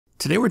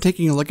Today we're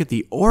taking a look at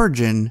the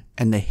origin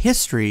and the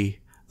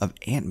history of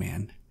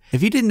Antman.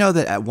 If you didn't know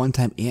that at one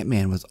time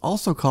Antman was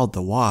also called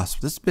the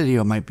Wasp, this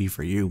video might be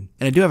for you.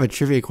 And I do have a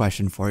trivia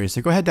question for you,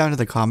 so go ahead down to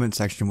the comment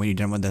section when you're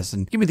done with this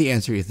and give me the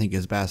answer you think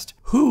is best.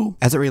 Who,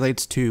 as it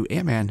relates to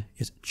Antman,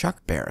 is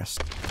Chuck Barris?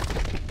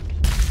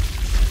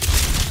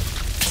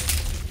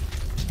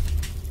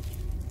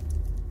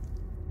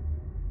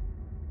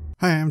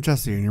 Hi, I'm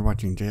Jesse and you're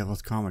watching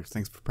JLS Comics.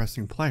 Thanks for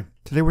pressing play.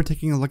 Today we're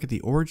taking a look at the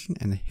origin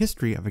and the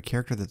history of a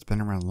character that's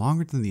been around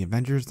longer than the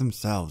Avengers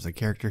themselves, a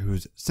character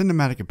whose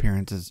cinematic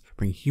appearances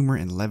bring humor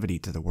and levity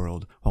to the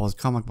world, while his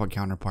comic book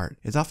counterpart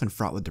is often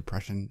fraught with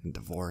depression and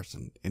divorce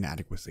and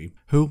inadequacy.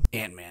 Who?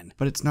 Antman.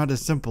 But it's not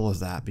as simple as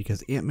that,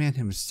 because Antman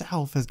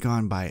himself has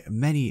gone by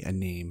many a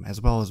name,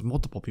 as well as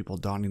multiple people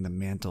donning the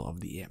mantle of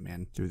the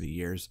Antman through the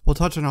years. We'll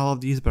touch on all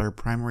of these, but our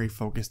primary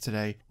focus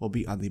today will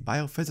be on the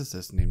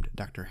biophysicist named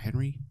Dr.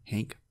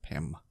 Hank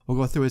Pym. We'll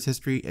go through his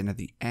history, and at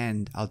the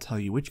end, I'll tell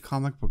you which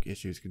comic book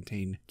issues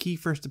contain key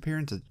first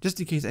appearances, just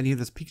in case any of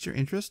this piques your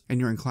interest and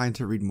you're inclined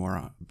to read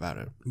more about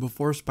it.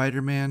 Before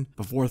Spider-Man,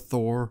 before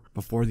Thor,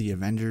 before the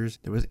Avengers,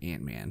 there was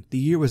Antman. The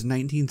year was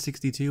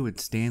 1962, and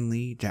Stan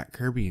Lee, Jack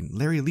Kirby, and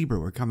Larry Lieber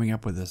were coming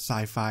up with the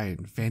sci-fi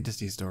and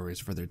fantasy stories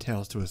for their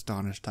Tales to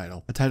Astonish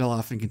title, a title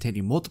often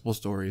containing multiple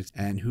stories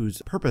and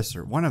whose purpose,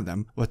 or one of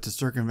them, was to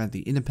circumvent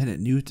the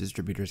independent news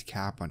distributor's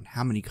cap on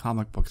how many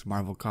comic books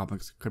Marvel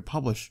Comics could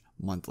publish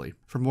monthly.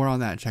 For more on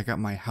that, check out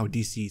my How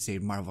DC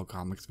Saved Marvel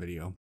Comics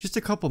video. Just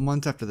a couple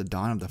months after the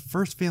dawn of the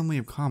first family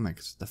of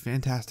comics, the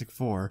Fantastic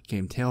Four,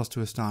 came Tales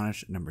to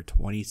Astonish number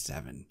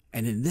 27.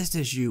 And in this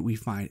issue, we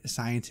find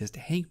scientist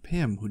Hank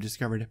Pym, who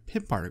discovered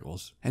Pym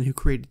particles and who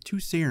created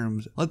two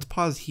serums. Let's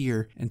pause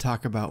here and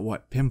talk about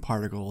what Pym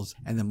particles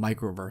and the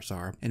microverse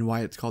are, and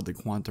why it's called the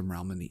quantum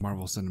realm in the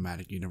Marvel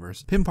Cinematic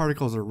Universe. Pym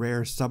particles are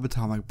rare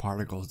subatomic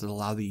particles that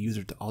allow the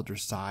user to alter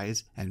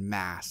size and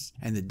mass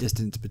and the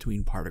distance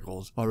between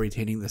particles while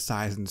retaining the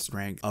size and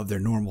strength of their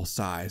normal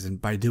size,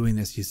 and by doing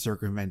this he's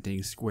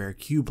circumventing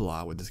square-cube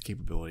law with this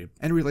capability.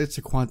 And it relates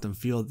to quantum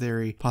field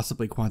theory,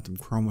 possibly quantum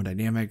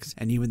chromodynamics,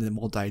 and even the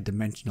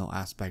multi-dimensional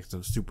aspects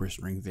of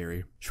superstring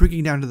theory.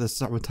 Shrinking down to the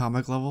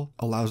subatomic level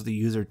allows the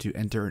user to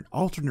enter an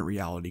alternate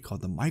reality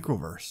called the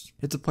microverse.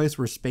 It's a place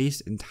where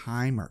space and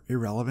time are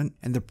irrelevant,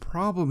 and the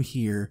problem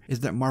here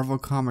is that Marvel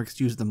Comics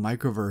used the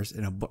microverse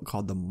in a book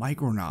called The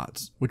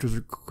Micronauts, which was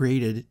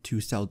created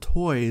to sell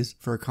toys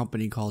for a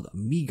company called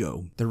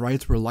Mego. The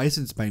rights were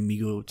licensed by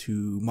Mego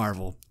to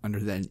Marvel under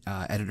then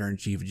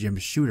editor-in-chief Jim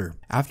Shooter.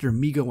 After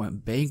Mego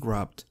went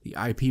bankrupt, the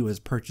IP was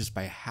purchased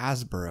by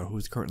Hasbro,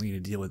 who's currently in a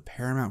deal with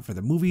Paramount for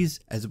the movies,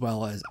 as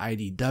well as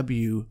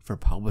IDW for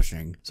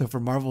publishing. So for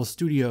Marvel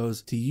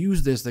Studios to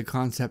use this, the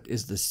concept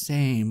is the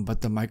same,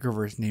 but the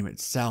microverse name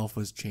itself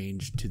was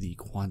changed to the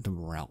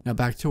quantum realm. Now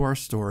back to our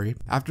story.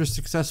 After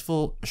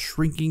successful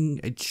shrinking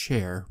a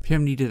chair,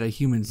 Pym needed a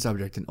human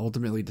subject and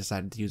ultimately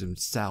decided to use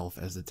himself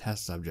as the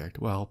test subject.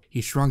 Well,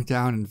 he shrunk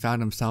down and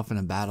found himself in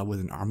a battle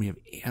with an army of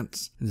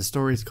ants, and the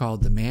story is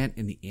called The Man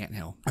in the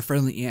Anthill. A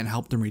friendly ant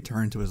helped him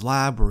return to his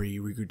lab, where he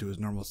regrew to his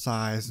normal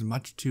size,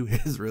 much to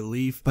his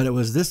relief. But it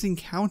was this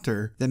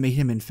encounter that made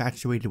him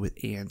infatuated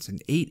with ants,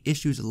 and 8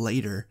 issues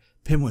later,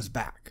 Pym was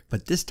back,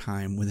 but this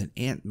time with an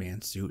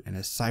Ant-Man suit and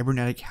a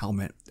cybernetic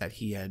helmet that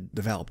he had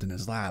developed in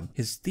his lab.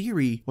 His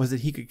theory was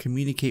that he could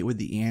communicate with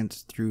the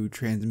ants through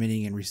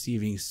transmitting and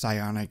receiving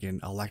psionic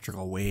and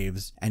electrical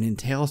waves. And in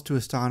Tales to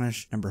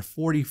Astonish number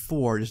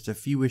 44, just a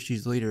few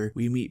issues later,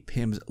 we meet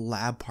Pym's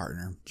lab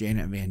partner,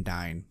 Janet Van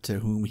Dyne,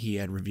 to whom he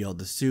had revealed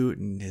the suit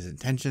and his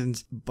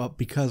intentions. But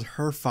because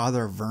her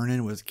father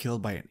Vernon was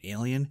killed by an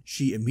alien,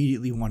 she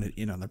immediately wanted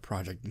in on the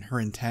project, and her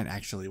intent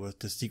actually was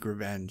to seek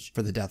revenge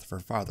for the death of her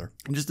father.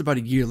 And just about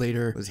a year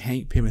later was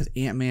Hank Pym as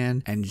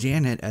Antman and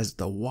Janet as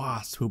the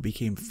Wasp, who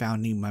became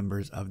founding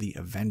members of the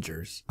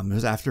Avengers. It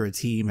was after a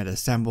team had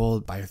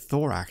assembled by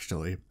Thor,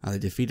 actually. They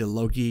defeated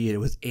Loki, and it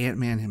was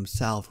Antman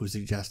himself who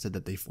suggested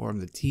that they form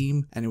the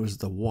team, and it was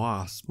the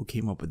Wasp who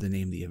came up with the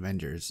name the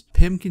Avengers.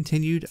 Pym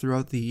continued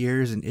throughout the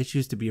years and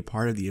issues to be a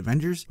part of the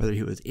Avengers, whether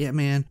he was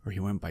Antman or he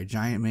went by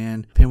Giant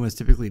Man. Pym was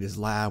typically in his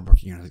lab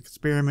working on his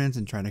experiments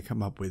and trying to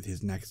come up with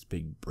his next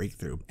big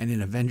breakthrough. And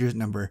in Avengers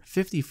number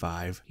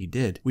 55, he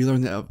did. We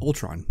learned that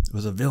Ultron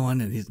was a villain,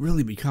 and he's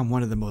really become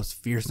one of the most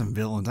fearsome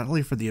villains, not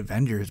only for the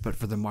Avengers, but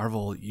for the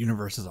Marvel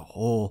universe as a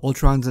whole.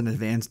 Ultron's an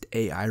advanced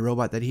AI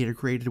robot that he had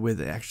created with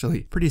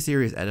actually pretty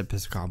serious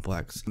Oedipus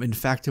complex. In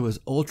fact, it was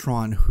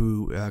Ultron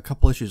who, a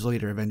couple issues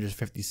later, Avengers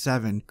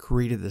 57,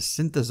 created the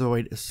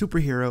synthezoid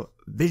superhero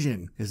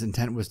Vision. His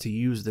intent was to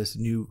use this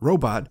new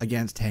robot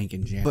against Hank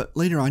and Janet. But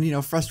later on,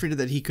 frustrated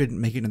that he couldn't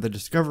make another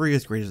discovery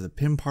as great as the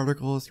Pym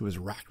particles, he was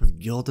racked with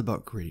guilt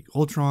about creating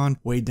Ultron,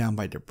 weighed down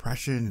by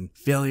depression and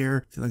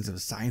failure, feelings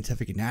of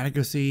scientific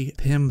inadequacy.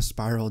 Pym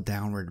spiraled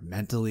downward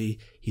mentally.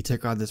 He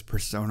took on this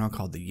persona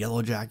called the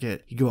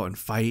Yellowjacket. He'd go out and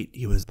fight.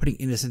 He was putting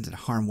innocents in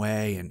harm's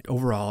way and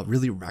overall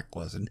really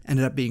reckless, and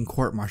ended up being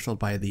court-martialed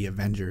by the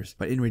Avengers.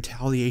 But in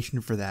retaliation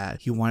for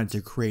that, he wanted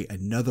to create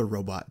another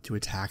robot to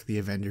attack the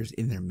Avengers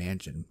in their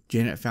mansion.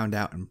 Janet found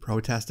out and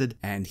protested,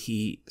 and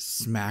he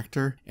smacked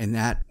her, and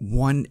that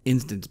one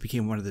instance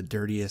became one of the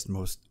dirtiest,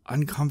 most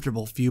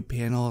uncomfortable few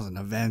panels and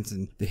events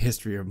in the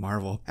history of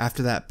Marvel.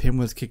 After that, Pym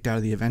was kicked out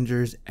of the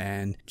Avengers,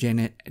 and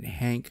Janet and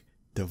Hank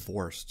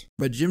divorced.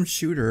 But Jim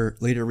Shooter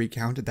later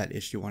recounted that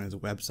issue on his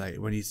website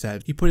when he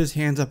said he put his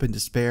hands up in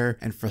despair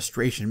and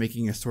frustration,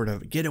 making a sort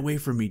of "get away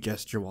from me"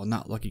 gesture while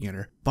not looking at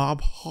her.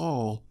 Bob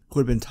Hall, who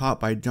had been taught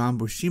by John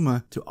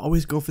Buscema to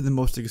always go for the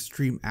most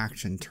extreme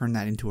action, turned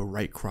that into a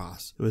right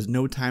cross. There was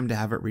no time to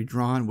have it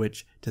redrawn,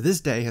 which to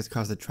this day has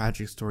caused the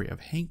tragic story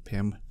of Hank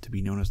Pym to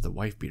be known as the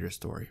wife beater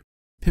story.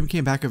 Pym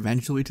came back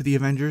eventually to the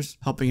Avengers,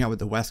 helping out with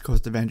the West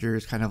Coast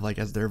Avengers, kind of like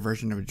as their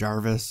version of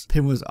Jarvis.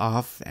 Pym was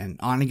off and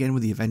on again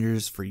with the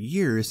Avengers for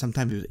years.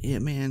 Sometimes he was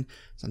Antman,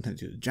 sometimes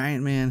he was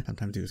Giant Man,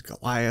 sometimes he was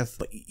Goliath.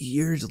 But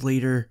years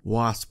later,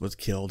 Wasp was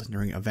killed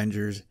during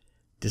Avengers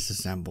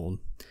Disassembled,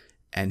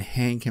 and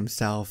Hank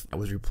himself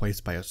was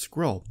replaced by a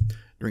Skrull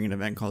during an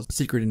event called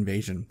Secret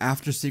Invasion.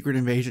 After Secret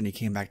Invasion, he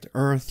came back to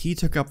Earth. He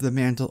took up the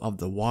mantle of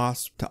the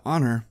Wasp to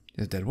honor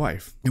his dead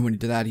wife. And when he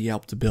did that, he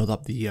helped to build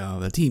up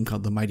the team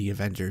called the Mighty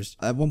Avengers.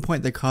 At one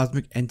point, the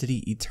cosmic entity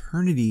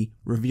Eternity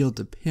revealed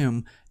to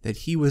Pym that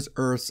he was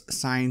Earth's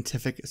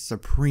scientific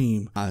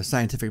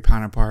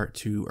counterpart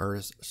to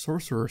Earth's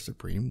Sorcerer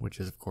Supreme, which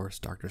is of course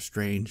Doctor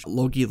Strange.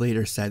 Loki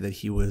later said that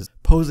he was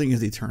posing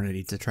as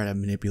Eternity to try to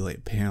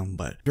manipulate Pym,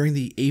 but during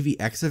the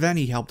AVX event,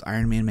 he helped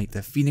Iron Man make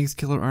the Phoenix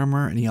Killer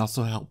armor, and he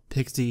also helped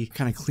Pixie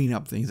kind of clean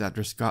up things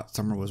after Scott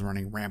Summers was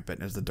running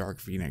rampant as the Dark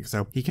Phoenix.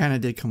 So he kind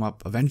of did come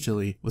up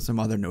eventually with some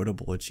other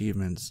notable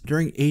achievements.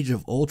 During Age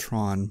of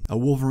Ultron, a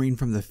Wolverine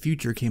from the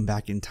future came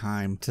back in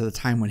time to the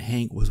time when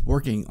Hank was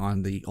working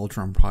on the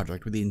Ultron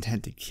project with the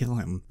intent to kill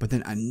him. But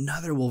then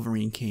another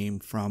Wolverine came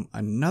from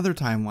another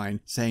timeline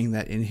saying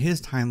that in his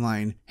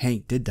timeline,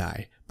 Hank did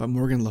die. But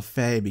Morgan Le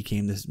Fay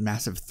became this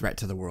massive threat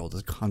to the world,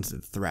 this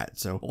constant threat.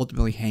 So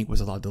ultimately Hank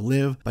was allowed to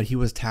live, but he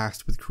was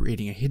tasked with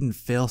creating a hidden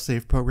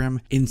failsafe program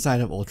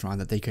inside of Ultron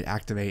that they could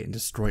activate and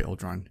destroy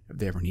Ultron if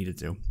they ever needed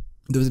to.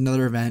 There was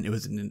another event. It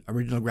was an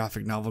original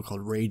graphic novel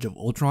called Rage of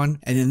Ultron.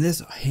 And in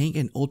this, Hank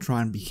and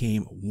Ultron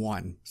became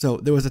one. So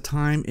there was a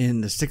time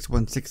in the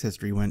 616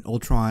 history when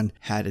Ultron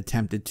had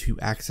attempted to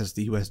access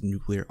the US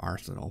nuclear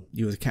arsenal.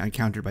 He was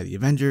encountered by the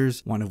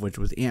Avengers, one of which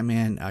was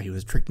Antman. He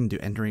was tricked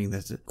into entering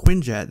this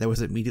Quinjet that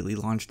was immediately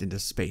launched into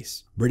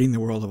space, ridding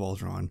the world of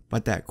Ultron.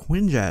 But that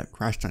Quinjet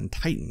crashed on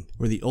Titan,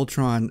 where the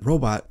Ultron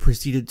robot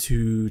proceeded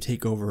to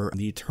take over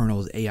the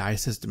Eternals AI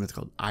system. It's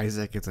called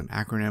Isaac. It's an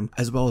acronym,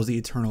 as well as the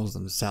Eternals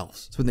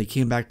themselves. So when they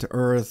came back to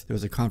Earth, there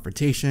was a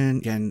confrontation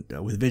again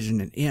with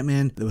Vision and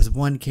Ant-Man. There was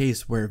one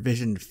case where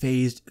Vision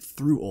phased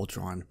through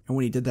Ultron, and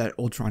when he did that,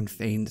 Ultron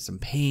feigned some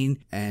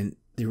pain, and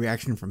the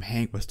reaction from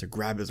Hank was to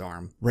grab his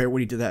arm. Right when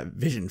he did that,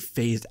 Vision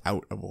phased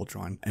out of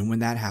Ultron, and when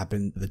that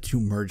happened, the two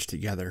merged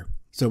together.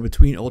 So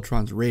between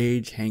Ultron's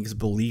rage, Hank's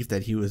belief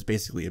that he was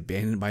basically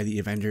abandoned by the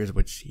Avengers,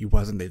 which he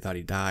wasn't, they thought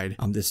he died,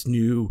 this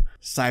new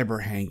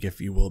Cyber Hank,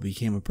 if you will,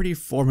 became a pretty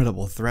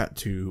formidable threat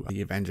to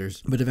the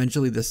Avengers. But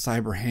eventually this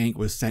Cyber Hank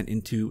was sent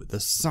into the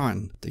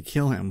sun to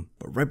kill him.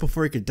 But right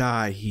before he could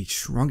die, he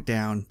shrunk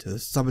down to the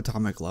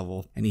subatomic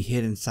level, and he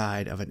hid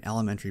inside of an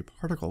elementary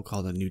particle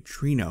called a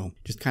neutrino.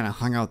 Just kind of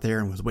hung out there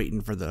and was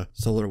waiting for the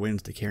solar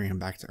winds to carry him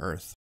back to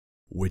Earth.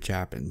 Which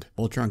happened.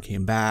 Ultron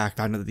came back,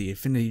 found out that the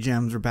Infinity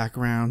Gems were back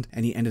around,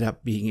 and he ended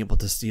up being able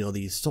to steal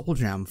the Soul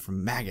Gem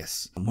from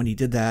Magus. And when he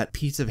did that, a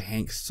piece of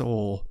Hank's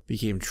soul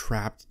became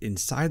trapped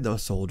inside the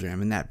Soul Gem,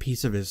 and that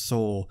piece of his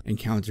soul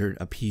encountered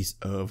a piece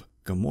of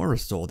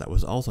Gamora's soul that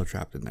was also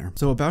trapped in there.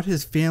 So about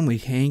his family,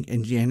 Hank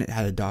and Janet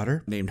had a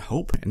daughter named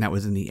Hope, and that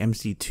was in the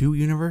MC2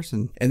 universe,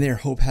 and there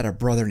Hope had a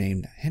brother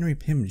named Henry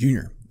Pym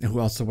Jr., who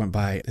also went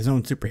by his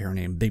own superhero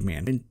name, Big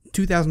Man. In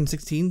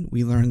 2016,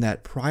 we learned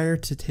that prior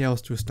to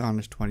Tales to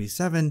Astonish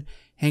 27,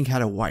 Hank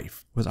had a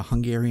wife, was a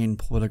Hungarian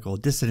political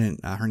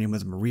dissident. Her name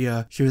was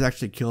Maria. She was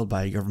actually killed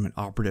by government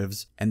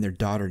operatives, and their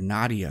daughter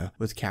Nadia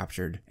was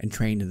captured and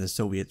trained in the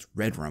Soviets'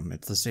 Red Room.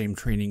 It's the same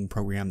training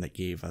program that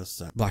gave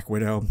us Black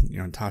Widow,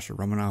 Natasha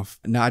Romanoff.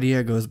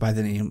 Nadia goes by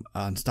the name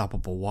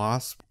Unstoppable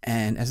Wasp,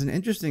 and as an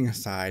interesting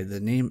aside, the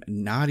name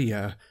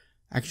Nadia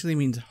actually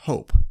means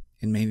hope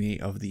in many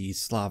of the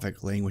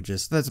Slavic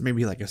languages. So that's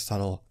maybe like a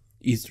subtle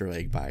Easter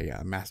egg by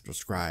master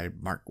scribe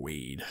Mark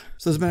Wade.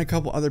 So there's been a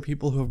couple other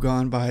people who have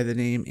gone by the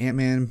name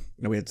Antman.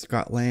 We had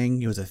Scott Lang.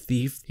 He was a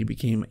thief. He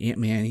became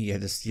Antman. He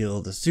had to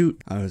steal the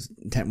suit. His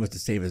intent was to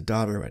save his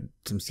daughter who had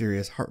some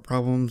serious heart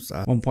problems.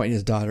 At one point,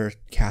 his daughter,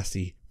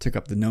 Cassie, took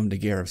up the nom de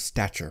guerre of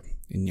Stature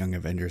in Young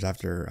Avengers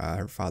after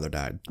her father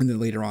died. And then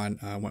later on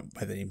went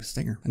by the name of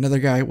Stinger. Another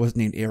guy was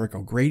named Eric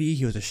O'Grady.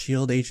 He was a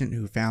S.H.I.E.L.D. agent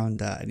who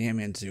found an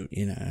Ant-Man suit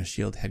in a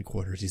S.H.I.E.L.D.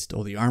 headquarters. He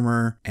stole the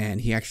armor, and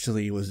he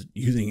actually was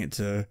using it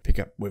to pick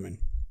up women.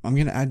 I'm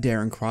going to add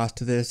Darren Cross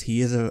to this. He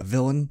is a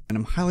villain, and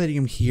I'm highlighting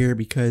him here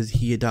because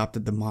he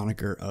adopted the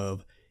moniker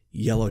of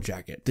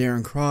Yellowjacket.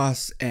 Darren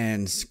Cross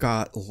and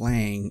Scott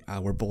Lang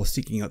were both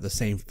seeking out the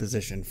same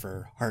position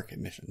for Hark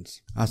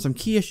missions. Some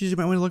key issues you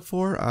might want to look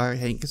for are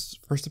Hank's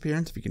first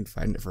appearance, if you can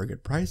find it for a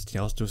good price.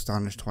 Tales to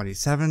Astonish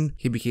 27.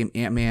 He became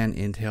Antman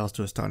in Tales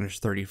to Astonish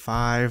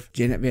 35.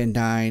 Janet Van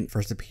Dyne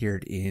first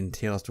appeared in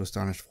Tales to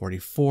Astonish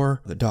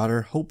 44. The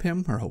daughter, Hope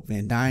Pym, or Hope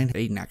Van Dyne,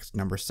 next,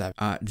 number 7.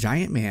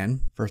 Giant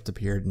Man first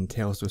appeared in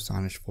Tales to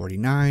Astonish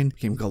 49.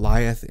 Became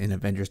Goliath in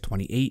Avengers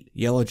 28.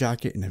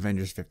 Yellowjacket in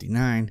Avengers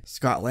 59.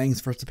 Scott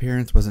Lang's first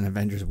appearance was in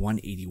Avengers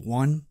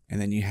 181.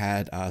 And then you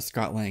had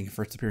Scott Lang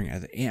first appearing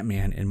as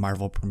Ant-Man in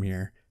Marvel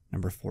Premiere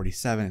number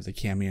 47 as a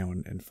cameo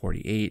in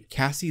 48.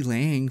 Cassie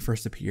Lang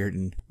first appeared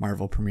in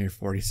Marvel Premiere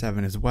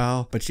 47 as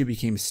well, but she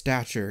became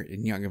Stature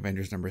in Young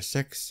Avengers number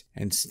 6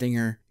 and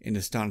Stinger in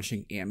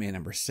Astonishing Ant-Man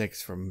number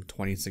 6 from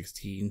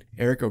 2016.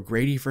 Eric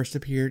O'Grady first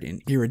appeared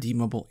in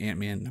Irredeemable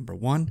Ant-Man number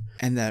 1,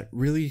 and that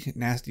really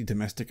nasty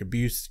domestic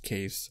abuse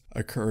case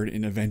occurred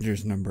in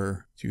Avengers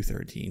number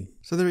 213.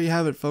 So there you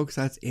have it, folks.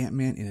 That's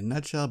Ant-Man in a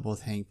nutshell,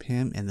 both Hank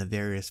Pym and the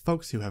various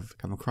folks who have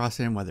come across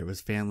him, whether it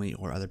was family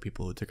or other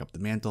people who took up the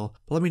mantle.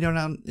 But let me know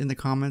down in the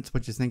comments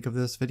what you think of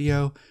this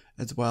video,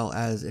 as well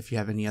as if you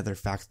have any other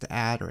facts to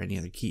add or any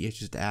other key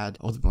issues to add.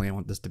 Ultimately, I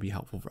want this to be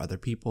helpful for other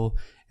people.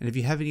 And if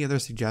you have any other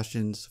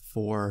suggestions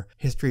for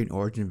history and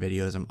origin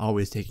videos, I'm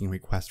always taking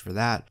requests for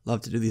that.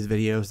 Love to do these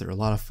videos. They're a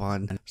lot of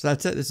fun. So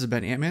that's it. This has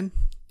been Ant-Man,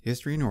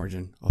 History and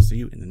Origin. I'll see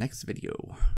you in the next video.